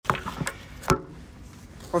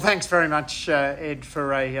Well, thanks very much, Ed,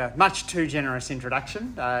 for a much too generous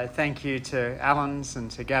introduction. Thank you to Alan's and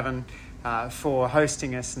to Gavin for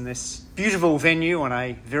hosting us in this beautiful venue on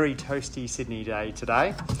a very toasty Sydney day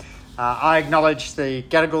today. I acknowledge the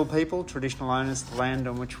Gadigal people, traditional owners of the land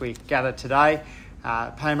on which we gather today,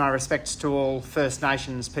 pay my respects to all First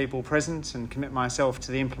Nations people present and commit myself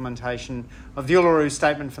to the implementation of the Uluru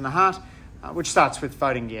Statement from the Heart, which starts with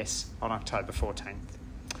voting yes on October 14th.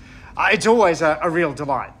 It's always a real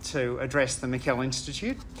delight to address the Mikkell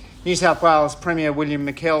Institute. New South Wales Premier William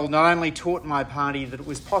Mikkell not only taught my party that it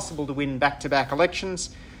was possible to win back-to-back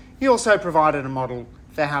elections, he also provided a model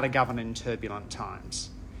for how to govern in turbulent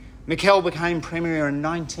times. Mikkell became Premier in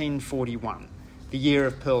 1941, the year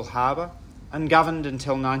of Pearl Harbor, and governed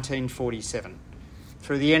until 1947,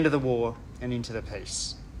 through the end of the war and into the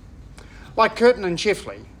peace. Like Curtin and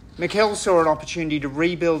Chifley, Mikkell saw an opportunity to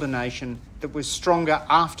rebuild a nation that was stronger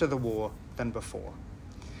after the war than before.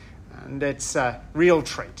 And it's a real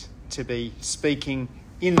treat to be speaking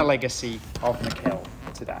in the legacy of Mikkell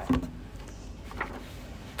today.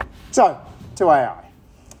 So, to AI.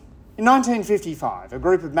 In 1955, a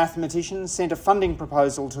group of mathematicians sent a funding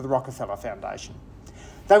proposal to the Rockefeller Foundation.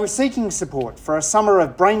 They were seeking support for a summer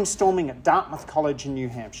of brainstorming at Dartmouth College in New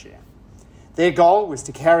Hampshire. Their goal was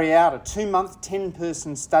to carry out a 2-month,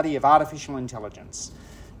 10-person study of artificial intelligence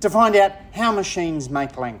to find out how machines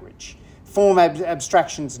make language, form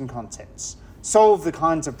abstractions and concepts, solve the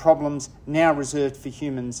kinds of problems now reserved for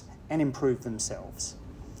humans and improve themselves.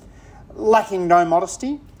 Lacking no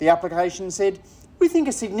modesty, the application said, "We think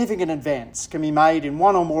a significant advance can be made in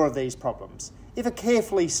one or more of these problems if a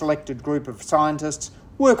carefully selected group of scientists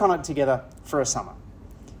work on it together for a summer."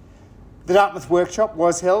 The Dartmouth workshop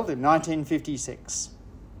was held in 1956.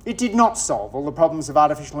 It did not solve all the problems of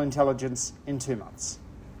artificial intelligence in 2 months,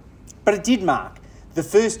 but it did mark the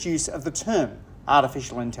first use of the term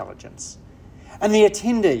artificial intelligence, and the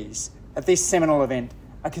attendees at this seminal event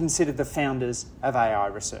are considered the founders of AI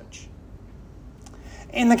research.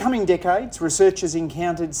 In the coming decades, researchers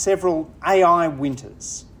encountered several AI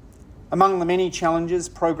winters. Among the many challenges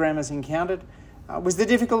programmers encountered was the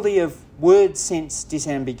difficulty of word sense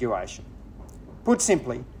disambiguation. Put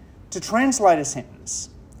simply, to translate a sentence,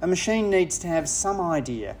 a machine needs to have some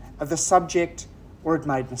idea of the subject or it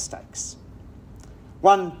made mistakes.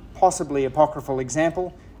 One possibly apocryphal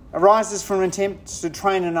example arises from an attempt to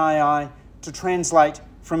train an AI to translate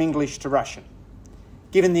from English to Russian.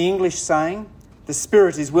 Given the English saying, "The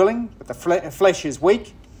spirit is willing, but the flesh is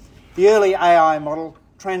weak," the early AI model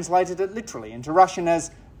translated it literally into Russian as,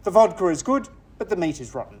 "The vodka is good, but the meat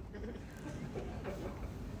is rotten."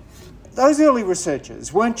 Those early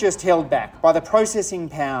researchers weren't just held back by the processing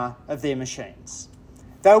power of their machines.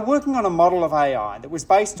 They were working on a model of AI that was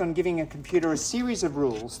based on giving a computer a series of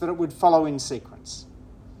rules that it would follow in sequence.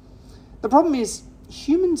 The problem is,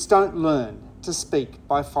 humans don't learn to speak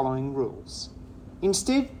by following rules.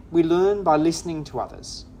 Instead, we learn by listening to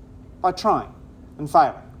others, by trying and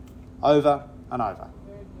failing, over and over.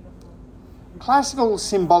 Classical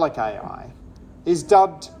symbolic AI is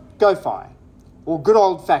dubbed GoFi, or good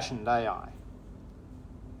old-fashioned AI.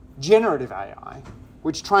 Generative AI,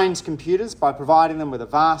 which trains computers by providing them with a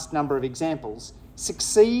vast number of examples,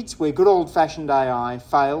 succeeds where good old-fashioned AI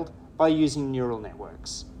failed by using neural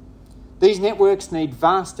networks. These networks need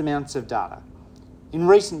vast amounts of data. In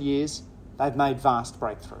recent years, they've made vast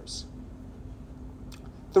breakthroughs.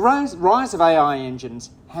 The rise of AI engines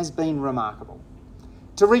has been remarkable.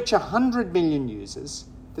 To reach 100 million users,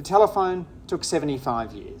 the telephone took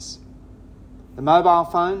 75 years. The mobile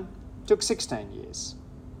phone took 16 years.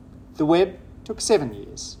 The web took 7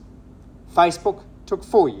 years. Facebook took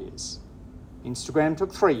 4 years. Instagram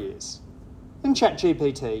took 3 years. And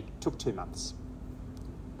ChatGPT took 2 months.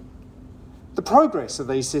 The progress of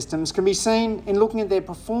these systems can be seen in looking at their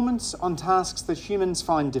performance on tasks that humans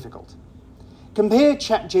find difficult. Compare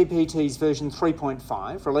ChatGPT's version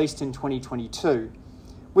 3.5, released in 2022,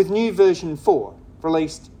 with new version 4,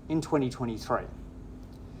 released in 2023.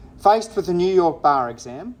 Faced with the New York bar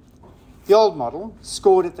exam, the old model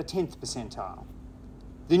scored at the 10th percentile.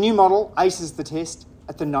 The new model aces the test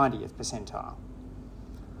at the 90th percentile.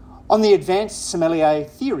 On the advanced sommelier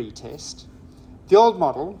theory test, the old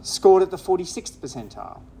model scored at the 46th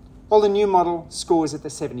percentile, while the new model scores at the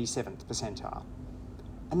 77th percentile.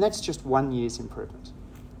 And that's just 1 year's improvement.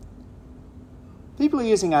 People are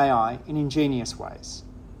using AI in ingenious ways.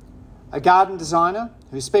 A garden designer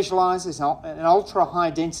who specialises in ultra-high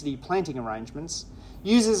density planting arrangements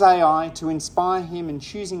uses AI to inspire him in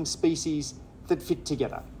choosing species that fit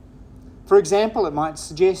together. For example, it might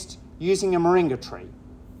suggest using a moringa tree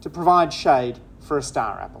to provide shade for a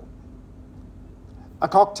star apple. A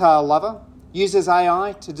cocktail lover uses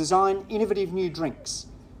AI to design innovative new drinks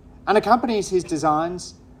and accompanies his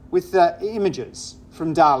designs with the images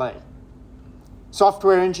from DALL-E.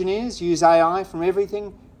 Software engineers use AI from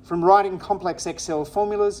everything from writing complex Excel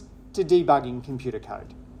formulas to debugging computer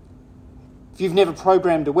code. If you've never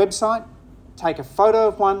programmed a website, take a photo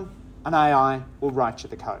of one and AI will write you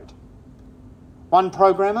the code. One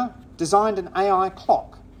programmer designed an AI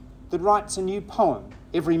clock that writes a new poem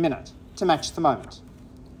every minute to match the moment,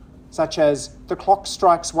 such as "The clock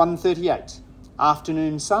strikes 1:38,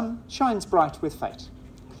 afternoon sun shines bright with fate."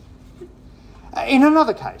 In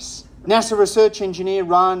another case, NASA research engineer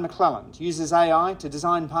Ryan McClelland uses AI to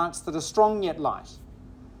design parts that are strong yet light.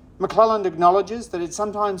 McClelland acknowledges that it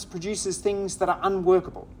sometimes produces things that are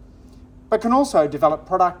unworkable, but can also develop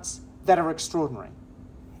products that are extraordinary.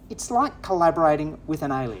 It's like collaborating with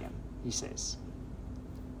an alien, he says.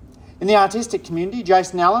 In the artistic community,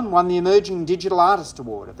 Jason Allen won the Emerging Digital Artist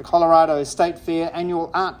Award at the Colorado State Fair annual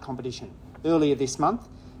art competition earlier this month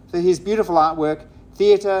for his beautiful artwork,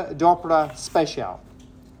 Theatre d'Opera Spatiale,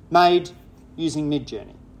 made using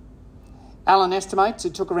Midjourney. Allen estimates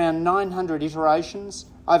it took around 900 iterations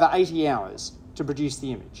over 80 hours to produce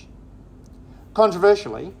the image.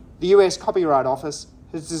 Controversially, the US Copyright Office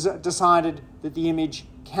has decided that the image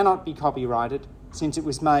cannot be copyrighted since it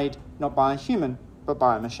was made not by a human but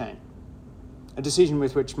by a machine, a decision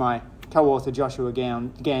with which my co-author Joshua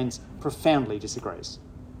Gans profoundly disagrees.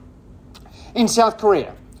 In South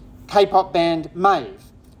Korea, K-pop band Mave,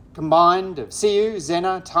 combined of Siu,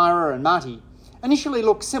 Zena, Tyra and Marty, initially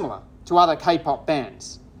looked similar to other K-pop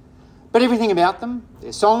bands. But everything about them,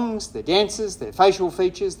 their songs, their dances, their facial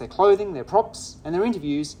features, their clothing, their props and their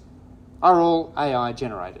interviews are all AI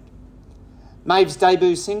generated. Maeve's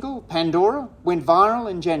debut single, Pandora, went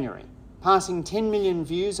viral in January, passing 10 million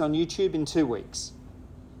views on YouTube in 2 weeks.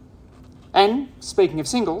 And, speaking of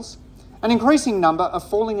singles, an increasing number are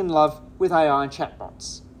falling in love with AI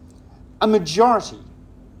chatbots. A majority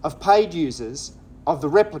of paid users of the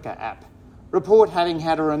Replica app report having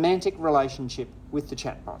had a romantic relationship with the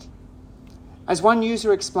chatbot. As one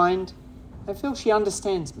user explained, "I feel she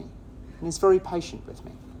understands me and is very patient with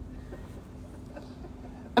me."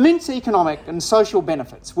 Immense economic and social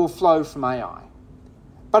benefits will flow from AI,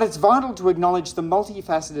 but it's vital to acknowledge the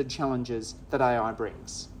multifaceted challenges that AI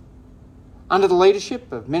brings. Under the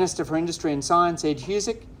leadership of Minister for Industry and Science Ed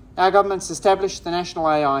Husic, our government's established the National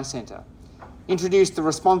AI Centre, introduced the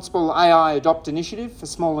Responsible AI Adopt Initiative for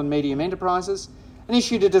small and medium enterprises, and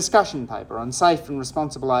issued a discussion paper on safe and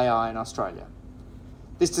responsible AI in Australia.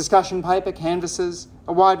 This discussion paper canvasses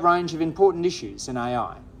a wide range of important issues in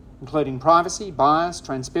AI, including privacy, bias,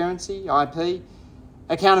 transparency, IP,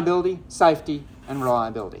 accountability, safety and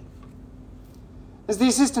reliability. As the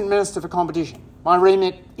Assistant Minister for Competition, my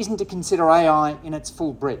remit isn't to consider AI in its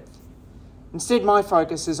full breadth. Instead, my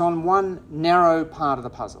focus is on one narrow part of the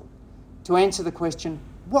puzzle, to answer the question,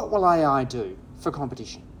 what will AI do for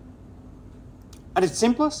competition? At its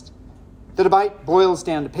simplest, the debate boils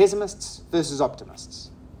down to pessimists versus optimists.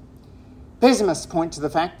 Pessimists point to the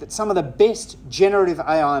fact that some of the best generative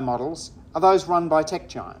AI models are those run by tech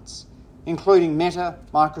giants, including Meta,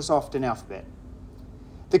 Microsoft and Alphabet.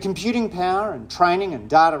 The computing power and training and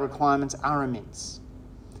data requirements are immense.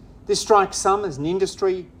 This strikes some as an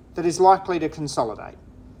industry that is likely to consolidate,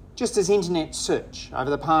 just as internet search over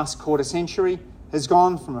the past quarter century has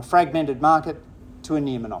gone from a fragmented market to a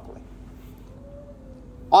near monopoly.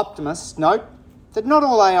 Optimists note that not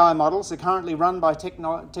all AI models are currently run by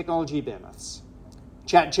technology behemoths.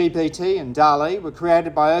 ChatGPT and DALL-E were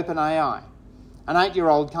created by OpenAI, an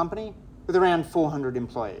 8-year-old company with around 400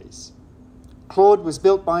 employees. Claude was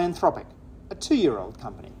built by Anthropic, a 2-year-old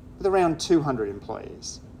company with around 200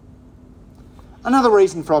 employees. Another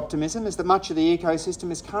reason for optimism is that much of the ecosystem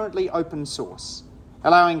is currently open source,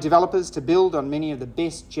 allowing developers to build on many of the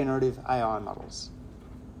best generative AI models.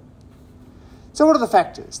 So what are the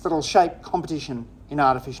factors that will shape competition in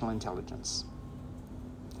artificial intelligence?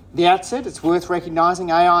 At the outset, it's worth recognising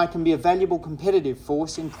AI can be a valuable competitive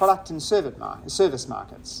force in product and service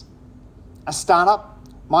markets. A startup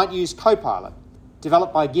might use Copilot,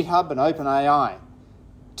 developed by GitHub and OpenAI,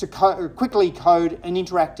 to quickly code an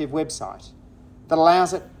interactive website that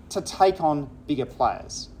allows it to take on bigger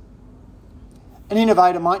players. An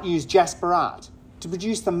innovator might use Jasper Art to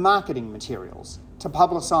produce the marketing materials to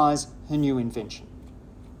publicise her new invention.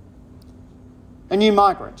 A new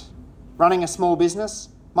migrant running a small business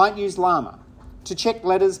might use Llama to check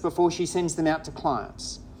letters before she sends them out to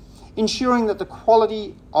clients, ensuring that the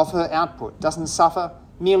quality of her output doesn't suffer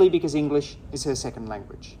merely because English is her second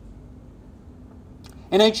language.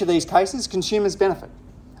 In each of these cases, consumers benefit.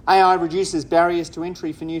 AI reduces barriers to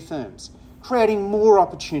entry for new firms, creating more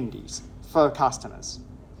opportunities for customers.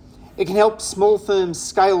 It can help small firms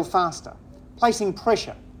scale faster, placing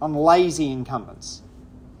pressure on lazy incumbents.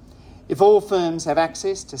 If all firms have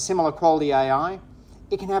access to similar quality AI,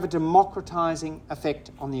 it can have a democratising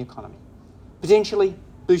effect on the economy, potentially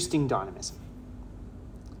boosting dynamism.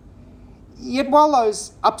 Yet while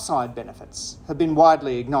those upside benefits have been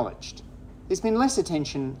widely acknowledged, there's been less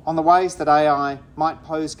attention on the ways that AI might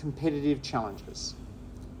pose competitive challenges.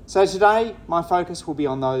 So today, my focus will be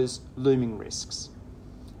on those looming risks.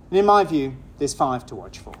 And in my view, there's 5 to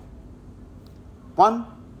watch for. 1,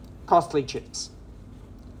 costly chips.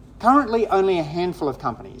 Currently, only a handful of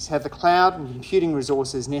companies have the cloud and computing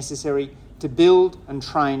resources necessary to build and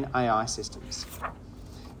train AI systems.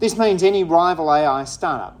 This means any rival AI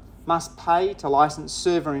startup must pay to license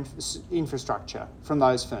server infrastructure from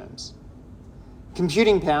those firms.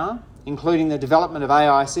 Computing power, including the development of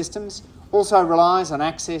AI systems, also relies on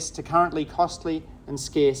access to currently costly and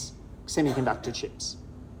scarce semiconductor chips.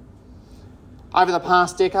 Over the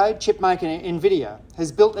past decade, chipmaker NVIDIA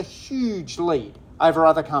has built a huge lead over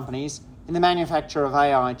other companies in the manufacture of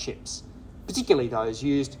AI chips, particularly those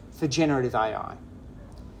used for generative AI.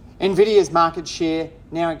 NVIDIA's market share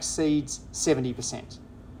now exceeds 70%.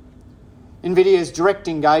 NVIDIA's direct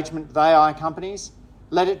engagement with AI companies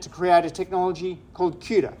led it to create a technology called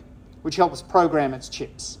CUDA, which helps program its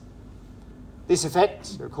chips. This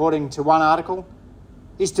effect, according to one article,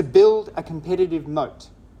 is to build a competitive moat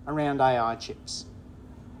around AI chips.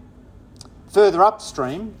 Further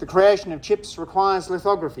upstream, the creation of chips requires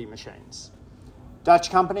lithography machines. Dutch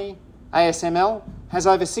company ASML has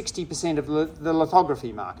over 60% of the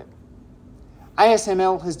lithography market.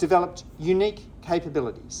 ASML has developed unique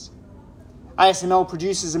capabilities. ASML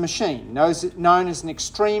produces a machine known as an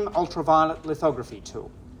extreme ultraviolet lithography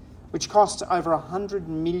tool, which costs over $100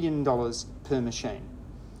 million per machine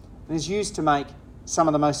and is used to make some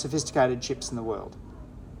of the most sophisticated chips in the world.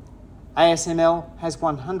 ASML has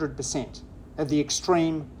 100% of the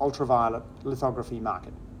extreme ultraviolet lithography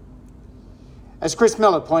market. As Chris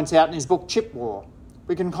Miller points out in his book Chip War,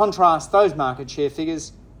 we can contrast those market share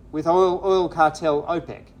figures with oil cartel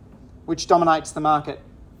OPEC, which dominates the market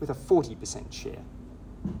with a 40% share.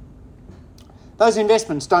 Those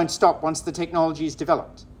investments don't stop once the technology is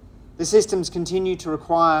developed. The systems continue to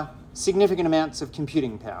require significant amounts of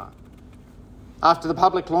computing power. After the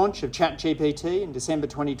public launch of ChatGPT in December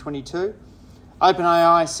 2022,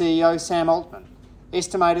 OpenAI CEO Sam Altman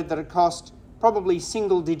estimated that it cost probably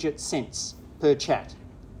single-digit cents per chat.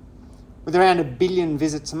 With around 1 billion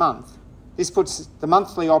visits a month, this puts the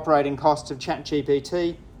monthly operating cost of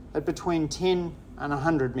ChatGPT at between 10 and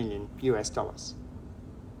 100 million US dollars.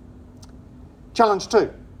 Challenge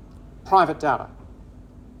 2, private data.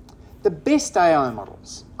 The best AI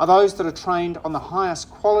models are those that are trained on the highest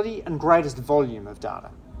quality and greatest volume of data.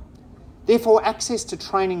 Therefore, access to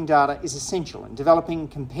training data is essential in developing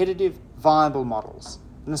competitive, viable models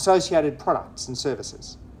and associated products and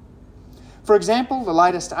services. For example, the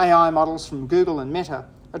latest AI models from Google and Meta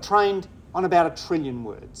are trained on about 1 trillion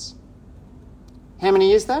words. How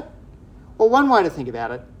many is that? Well, one way to think about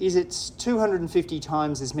it is it's 250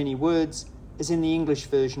 times as many words as in the English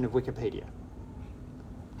version of Wikipedia.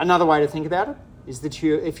 Another way to think about it is that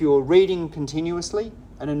if you're reading continuously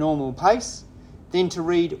at a normal pace, then to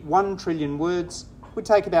read 1 trillion words would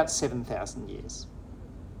take about 7,000 years.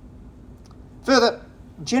 Further,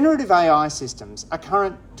 generative AI systems are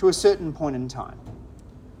current to a certain point in time.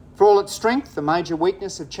 For all its strength, the major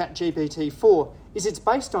weakness of ChatGPT-4 is it's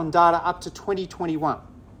based on data up to 2021,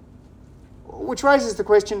 which raises the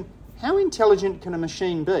question, how intelligent can a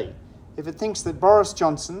machine be if it thinks that Boris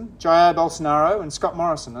Johnson, Jair Bolsonaro and Scott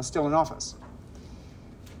Morrison are still in office?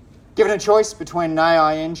 Given a choice between an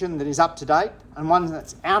AI engine that is up to date and one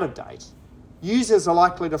that's out of date, users are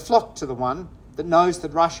likely to flock to the one that knows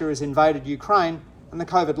that Russia has invaded Ukraine and the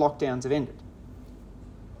COVID lockdowns have ended.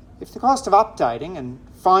 If the cost of updating and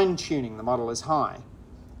fine-tuning the model is high,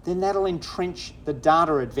 then that'll entrench the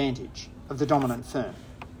data advantage of the dominant firm.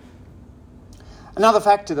 Another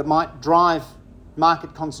factor that might drive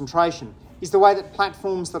market concentration is the way that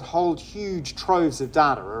platforms that hold huge troves of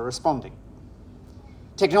data are responding.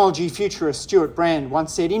 Technology futurist Stuart Brand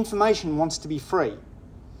once said, "Information wants to be free."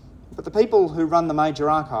 But the people who run the major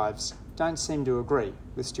archives don't seem to agree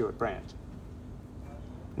with Stuart Brand.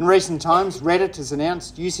 In recent times, Reddit has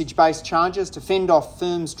announced usage-based charges to fend off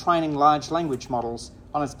firms training large language models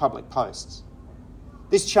on its public posts.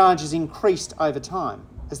 This charge has increased over time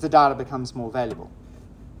as the data becomes more valuable.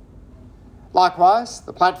 Likewise,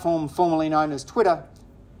 the platform formerly known as Twitter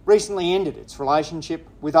recently ended its relationship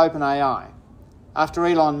with OpenAI, after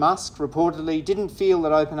Elon Musk reportedly didn't feel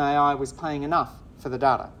that OpenAI was paying enough for the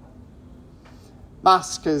data.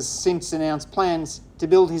 Musk has since announced plans to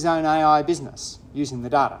build his own AI business using the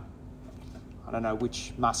data. I don't know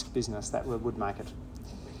which Musk business that would make it.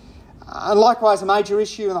 And likewise, a major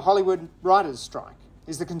issue in the Hollywood writers' strike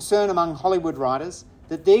is the concern among Hollywood writers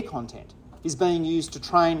that their content is being used to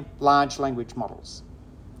train large language models.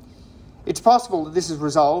 It's possible that this is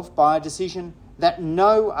resolved by a decision that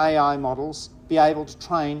no AI models be able to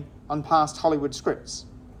train on past Hollywood scripts.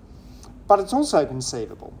 But it's also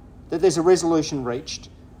conceivable that there's a resolution reached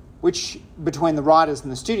between the writers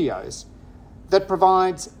and the studios that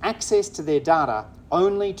provides access to their data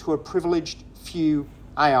only to a privileged few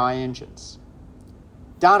AI engines.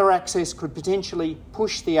 Data access could potentially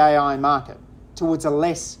push the AI market towards a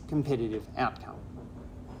less competitive outcome.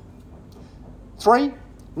 3,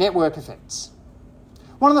 network effects.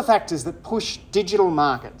 One of the factors that push digital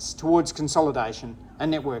markets towards consolidation are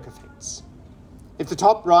network effects. If the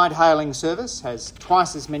top ride-hailing service has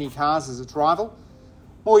twice as many cars as its rival,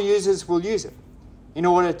 more users will use it in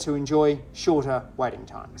order to enjoy shorter waiting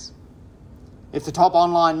times. If the top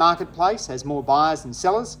online marketplace has more buyers and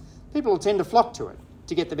sellers, people will tend to flock to it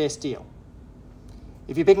to get the best deal.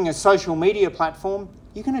 If you're picking a social media platform,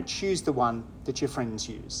 you're going to choose the one that your friends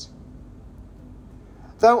use.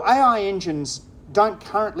 Though AI engines don't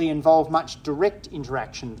currently involve much direct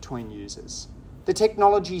interaction between users, the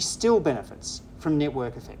technology still benefits from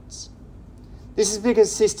network effects. This is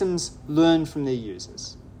because systems learn from their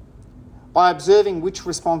users. By observing which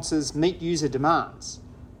responses meet user demands,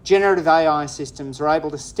 generative AI systems are able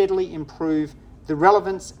to steadily improve the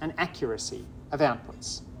relevance and accuracy of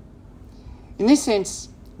outputs. In this sense,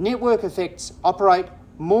 network effects operate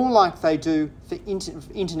more like they do for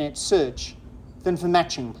internet search than for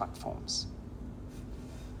matching platforms.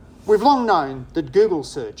 We've long known that Google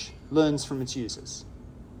search learns from its users.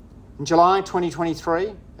 In July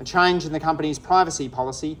 2023, a change in the company's privacy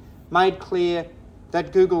policy made clear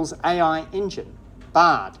that Google's AI engine,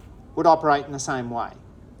 Bard, would operate in the same way,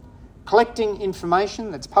 collecting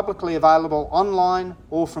information that's publicly available online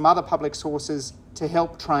or from other public sources to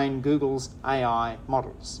help train Google's AI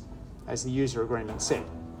models, as the user agreement said.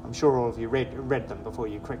 I'm sure all of you read them before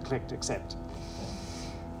you clicked accept.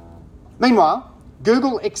 Meanwhile,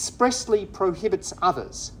 Google expressly prohibits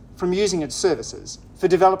others from using its services for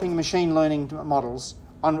developing machine learning models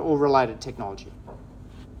on or related technology.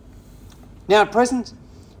 Now, at present,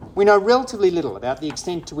 we know relatively little about the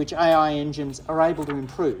extent to which AI engines are able to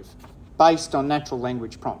improve based on natural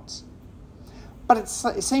language prompts. But it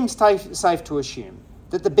seems safe to assume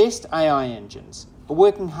that the best AI engines are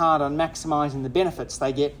working hard on maximising the benefits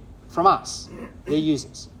they get from us, their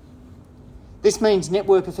users. This means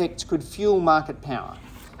network effects could fuel market power,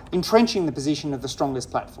 entrenching the position of the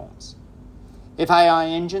strongest platforms. If AI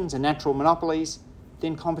engines are natural monopolies,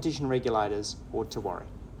 then competition regulators ought to worry.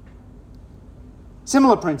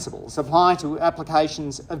 Similar principles apply to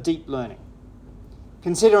applications of deep learning.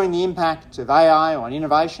 Considering the impact of AI on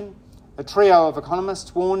innovation, a trio of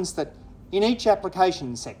economists warns that in each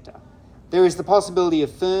application sector, there is the possibility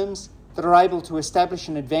of firms that are able to establish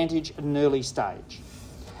an advantage at an early stage,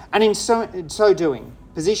 and in so doing,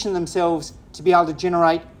 position themselves to be able to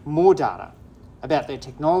generate more data about their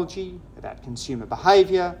technology, about consumer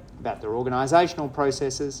behaviour, about their organisational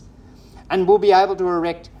processes, and will be able to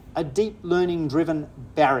erect a deep learning-driven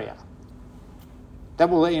barrier that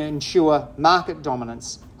will ensure market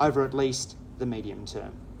dominance over at least the medium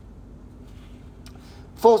term.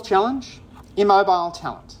 4th challenge, immobile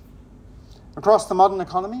talent. Across the modern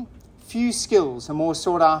economy, few skills are more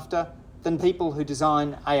sought after than people who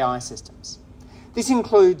design AI systems. This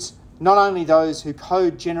includes not only those who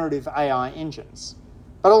code generative AI engines,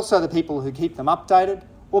 but also the people who keep them updated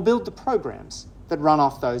or build the programs that run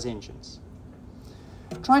off those engines.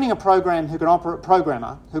 Training a programmer who can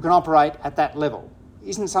operate at that level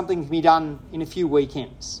isn't something that can be done in a few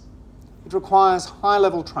weekends. It requires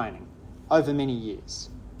high-level training over many years.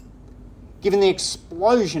 Given the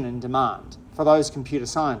explosion in demand for those computer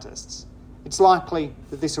scientists, it's likely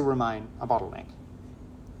that this will remain a bottleneck.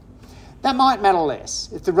 That might matter less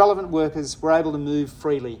if the relevant workers were able to move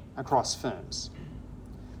freely across firms.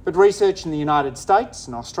 But research in the United States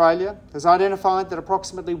and Australia has identified that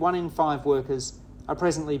approximately 1 in 5 workers are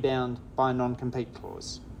presently bound by a non-compete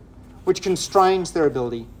clause, which constrains their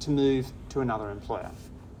ability to move to another employer.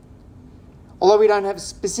 Although we don't have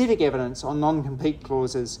specific evidence on non-compete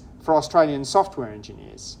clauses for Australian software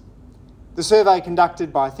engineers, the survey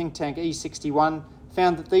conducted by think tank E61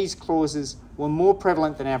 found that these clauses were more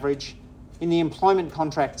prevalent than average in the employment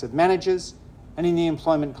contracts of managers and in the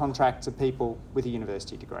employment contracts of people with a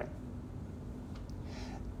university degree.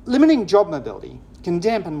 Limiting job mobility can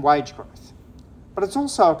dampen wage growth, but it's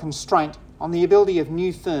also a constraint on the ability of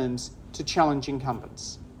new firms to challenge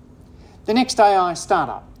incumbents. The next AI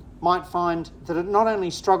startup might find that it not only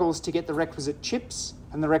struggles to get the requisite chips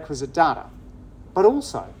and the requisite data, but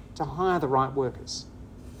also to hire the right workers.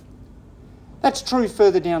 That's true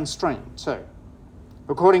further downstream too.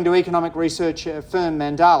 According to economic research firm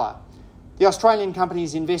Mandala, the Australian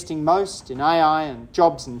companies investing most in AI and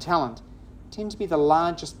jobs and talent tend to be the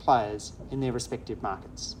largest players in their respective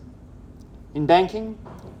markets. In banking,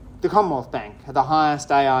 the Commonwealth Bank had the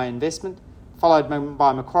highest AI investment, followed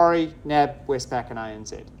by Macquarie, NAB, Westpac and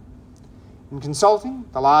ANZ. In consulting,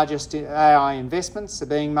 the largest AI investments are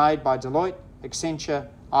being made by Deloitte, Accenture,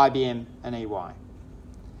 IBM and EY.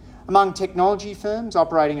 Among technology firms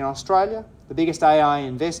operating in Australia, the biggest AI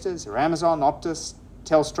investors are Amazon, Optus,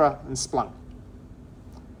 Telstra and Splunk.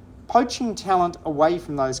 Poaching talent away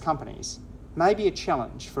from those companies may be a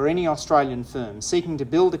challenge for any Australian firm seeking to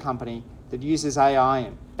build a company that uses AI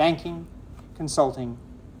in banking, consulting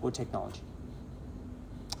or technology.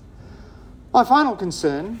 My final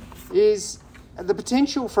concern is the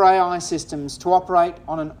potential for AI systems to operate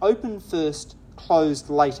on an open first, closed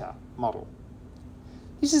later model.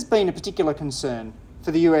 This has been a particular concern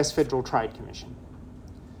for the US Federal Trade Commission.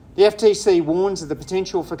 The FTC warns of the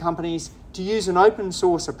potential for companies to use an open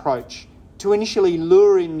source approach to initially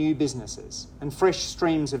lure in new businesses and fresh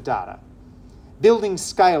streams of data, building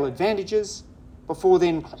scale advantages before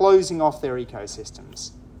then closing off their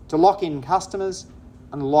ecosystems to lock in customers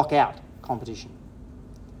and lock out competition.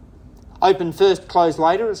 Open first, closed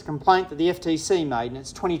later is a complaint that the FTC made in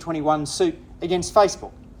its 2021 suit against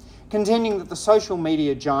Facebook, contending that the social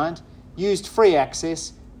media giant used free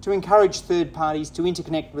access to encourage third parties to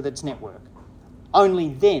interconnect with its network, only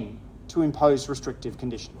then to impose restrictive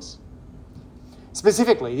conditions.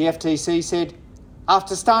 Specifically, the FTC said,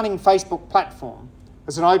 after starting Facebook platform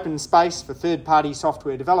as an open space for third-party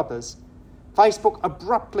software developers, Facebook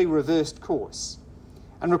abruptly reversed course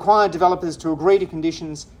and required developers to agree to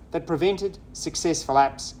conditions that prevented successful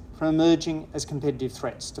apps from emerging as competitive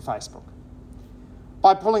threats to Facebook.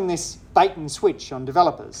 By pulling this bait and switch on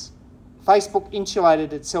developers, Facebook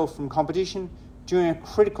insulated itself from competition during a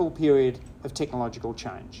critical period of technological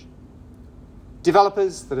change.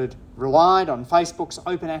 Developers that had relied on Facebook's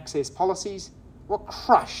open access policies were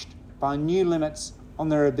crushed by new limits on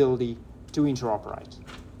their ability to interoperate.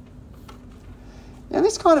 Now,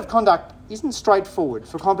 this kind of conduct isn't straightforward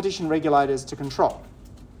for competition regulators to control.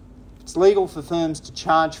 It's legal for firms to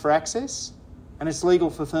charge for access, and it's legal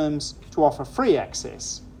for firms to offer free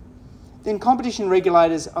access. Then competition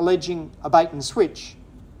regulators alleging a bait and switch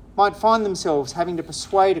might find themselves having to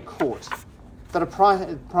persuade a court that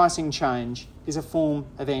a pricing change is a form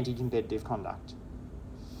of anti-competitive conduct.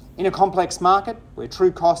 In a complex market where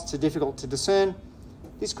true costs are difficult to discern,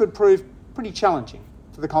 this could prove pretty challenging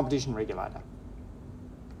for the competition regulator.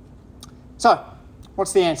 So,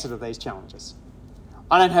 what's the answer to these challenges?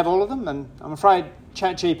 I don't have all of them, and I'm afraid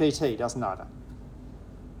ChatGPT doesn't either.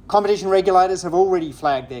 Competition regulators have already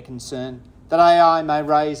flagged their concern that AI may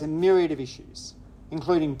raise a myriad of issues,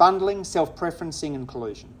 including bundling, self-preferencing and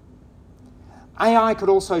collusion. AI could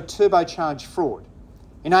also turbocharge fraud,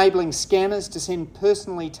 enabling scammers to send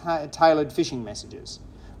personally tailored phishing messages,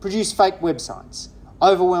 produce fake websites,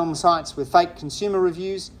 overwhelm sites with fake consumer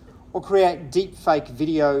reviews, or create deep-fake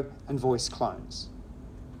video and voice clones.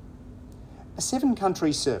 A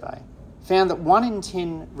 7-country survey found that 1 in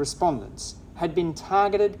 10 respondents had been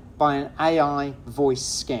targeted by an AI voice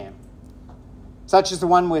scam, such as the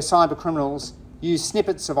one where cybercriminals use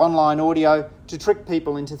snippets of online audio to trick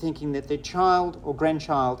people into thinking that their child or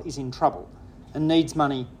grandchild is in trouble and needs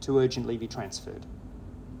money to urgently be transferred.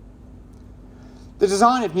 The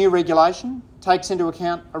design of new regulation takes into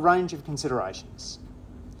account a range of considerations.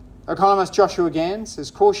 Economist Joshua Gans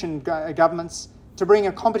has cautioned governments to bring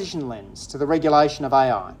a competition lens to the regulation of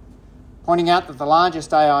AI, pointing out that the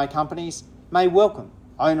largest AI companies may welcome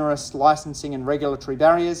onerous licensing and regulatory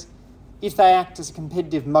barriers if they act as a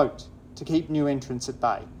competitive moat to keep new entrants at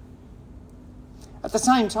bay. At the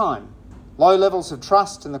same time, low levels of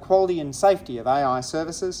trust in the quality and safety of AI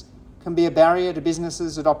services can be a barrier to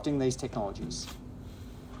businesses adopting these technologies.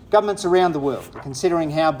 Governments around the world are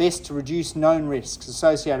considering how best to reduce known risks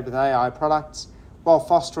associated with AI products while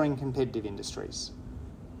fostering competitive industries.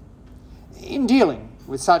 In dealing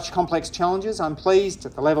with such complex challenges, I'm pleased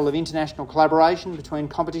at the level of international collaboration between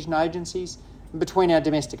competition agencies and between our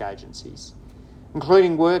domestic agencies,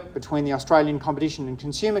 including work between the Australian Competition and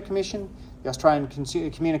Consumer Commission, the Australian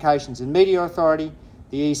Communications and Media Authority,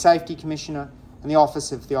 the E-Safety Commissioner and the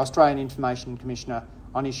Office of the Australian Information Commissioner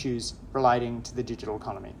on issues relating to the digital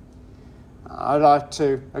economy. I'd like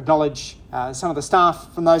to acknowledge some of the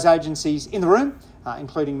staff from those agencies in the room,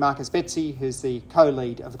 including Marcus Betsy, who's the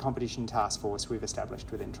co-lead of the competition task force we've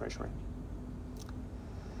established within Treasury.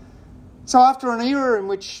 So after an era in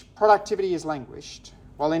which productivity has languished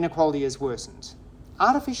while inequality has worsened,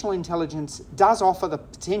 artificial intelligence does offer the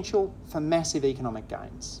potential for massive economic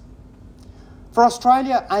gains. For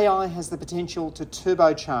Australia, AI has the potential to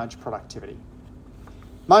turbocharge productivity.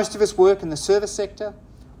 Most of us work in the service sector,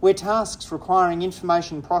 where tasks requiring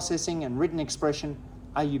information processing and written expression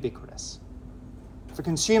are ubiquitous. From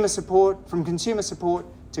consumer support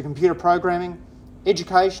to computer programming,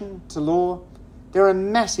 education to law, there are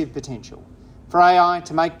massive potential for AI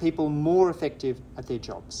to make people more effective at their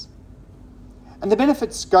jobs. And the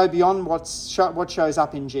benefits go beyond what shows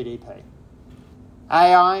up in GDP.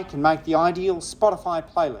 AI can make the ideal Spotify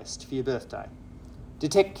playlist for your birthday,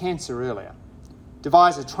 detect cancer earlier,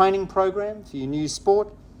 devise a training program for your new sport,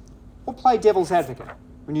 or play devil's advocate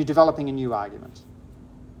when you're developing a new argument.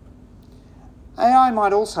 AI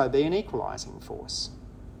might also be an equalising force.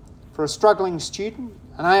 For a struggling student,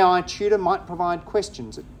 an AI tutor might provide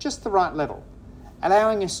questions at just the right level,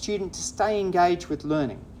 allowing a student to stay engaged with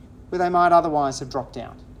learning where they might otherwise have dropped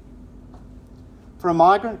out. For a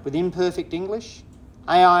migrant with imperfect English,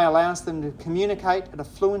 AI allows them to communicate at a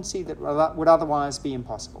fluency that would otherwise be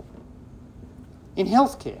impossible. In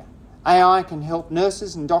healthcare, AI can help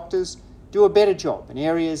nurses and doctors do a better job in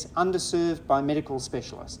areas underserved by medical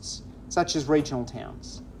specialists, such as regional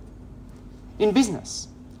towns. In business,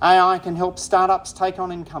 AI can help startups take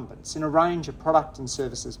on incumbents in a range of product and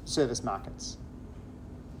service markets.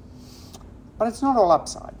 But it's not all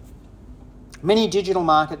upside. Many digital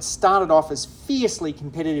markets started off as fiercely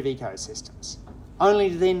competitive ecosystems, only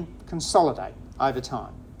to then consolidate over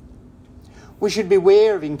time. We should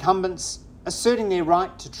beware of incumbents asserting their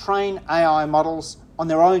right to train AI models on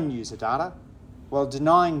their own user data while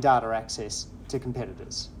denying data access to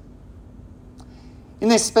competitors. In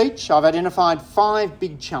this speech, I've identified 5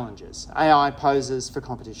 big challenges AI poses for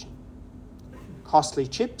competition: costly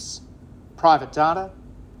chips, private data,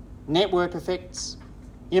 network effects,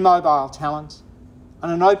 immobile talent,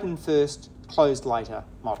 and an open first, closed later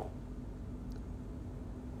model.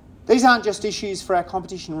 These aren't just issues for our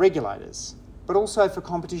competition regulators, but also for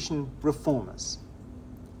competition reformers.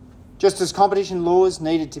 Just as competition laws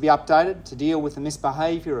needed to be updated to deal with the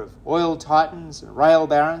misbehaviour of oil titans and rail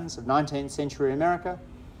barons of 19th century America,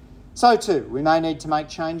 so too we may need to make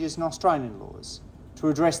changes in Australian laws to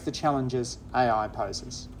address the challenges AI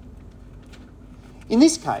poses. In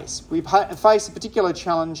this case, we face a particular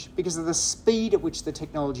challenge because of the speed at which the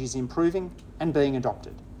technology is improving and being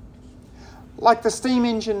adopted. Like the steam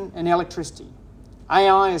engine and electricity,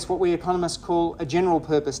 AI is what we economists call a general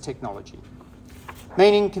purpose technology,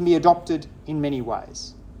 meaning can be adopted in many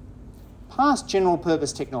ways. Past general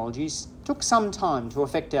purpose technologies took some time to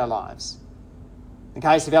affect our lives. In the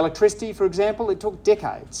case of electricity, for example, it took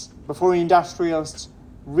decades before industrialists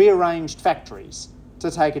rearranged factories to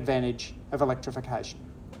take advantage of electrification.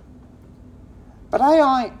 But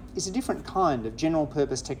AI is a different kind of general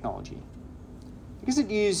purpose technology. Because it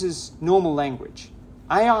uses normal language,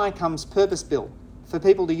 AI comes purpose-built for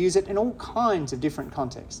people to use it in all kinds of different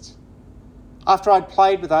contexts. After I'd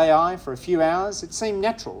played with AI for a few hours, it seemed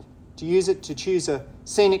natural to use it to choose a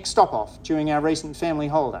scenic stop-off during our recent family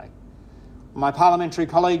holiday. When my parliamentary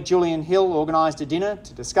colleague Julian Hill organised a dinner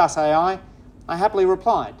to discuss AI, I happily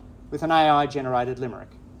replied with an AI-generated limerick.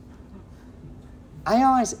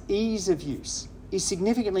 AI's ease of use is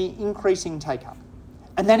significantly increasing take-up,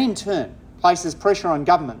 and that in turn places pressure on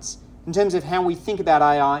governments in terms of how we think about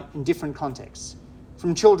AI in different contexts,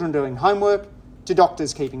 from children doing homework to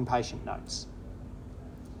doctors keeping patient notes.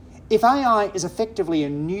 If AI is effectively a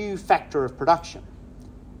new factor of production,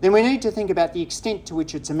 then we need to think about the extent to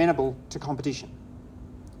which it's amenable to competition.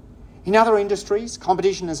 In other industries,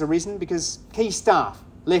 competition has arisen because key staff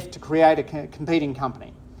left to create a competing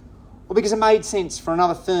company, or because it made sense for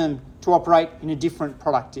another firm to operate in a different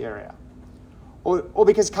product area, or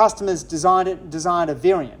because customers desired a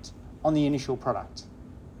variant on the initial product.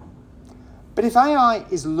 But if AI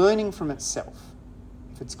is learning from itself,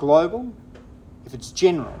 if it's global, if it's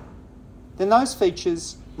general, then those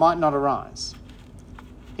features might not arise.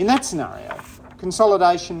 In that scenario,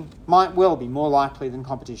 consolidation might well be more likely than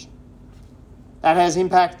competition. That has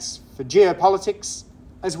impacts for geopolitics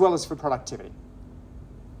as well as for productivity.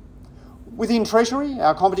 Within Treasury,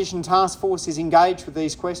 our competition task force is engaged with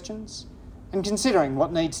these questions and considering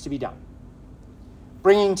what needs to be done.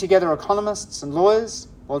 Bringing together economists and lawyers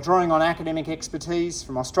while drawing on academic expertise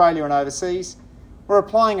from Australia and overseas, we're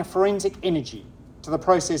applying a forensic energy to the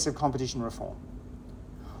process of competition reform.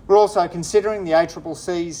 We're also considering the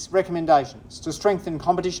ACCC's recommendations to strengthen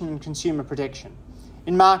competition and consumer protection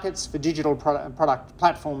in markets for digital product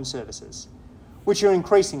platform services, which are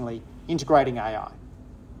increasingly integrating AI.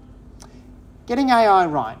 Getting AI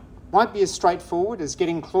right won't be as straightforward as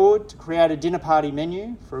getting Claude to create a dinner party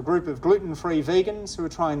menu for a group of gluten-free vegans who are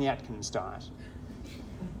trying the Atkins diet.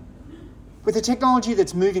 With a technology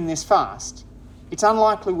that's moving this fast, it's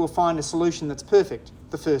unlikely we'll find a solution that's perfect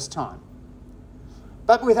the first time.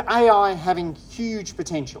 But with AI having huge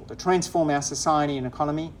potential to transform our society and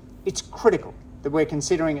economy, it's critical that we're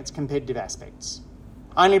considering its competitive aspects.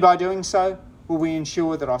 Only by doing so will we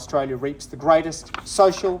ensure that Australia reaps the greatest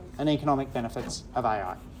social and economic benefits of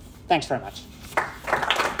AI. Thanks very much.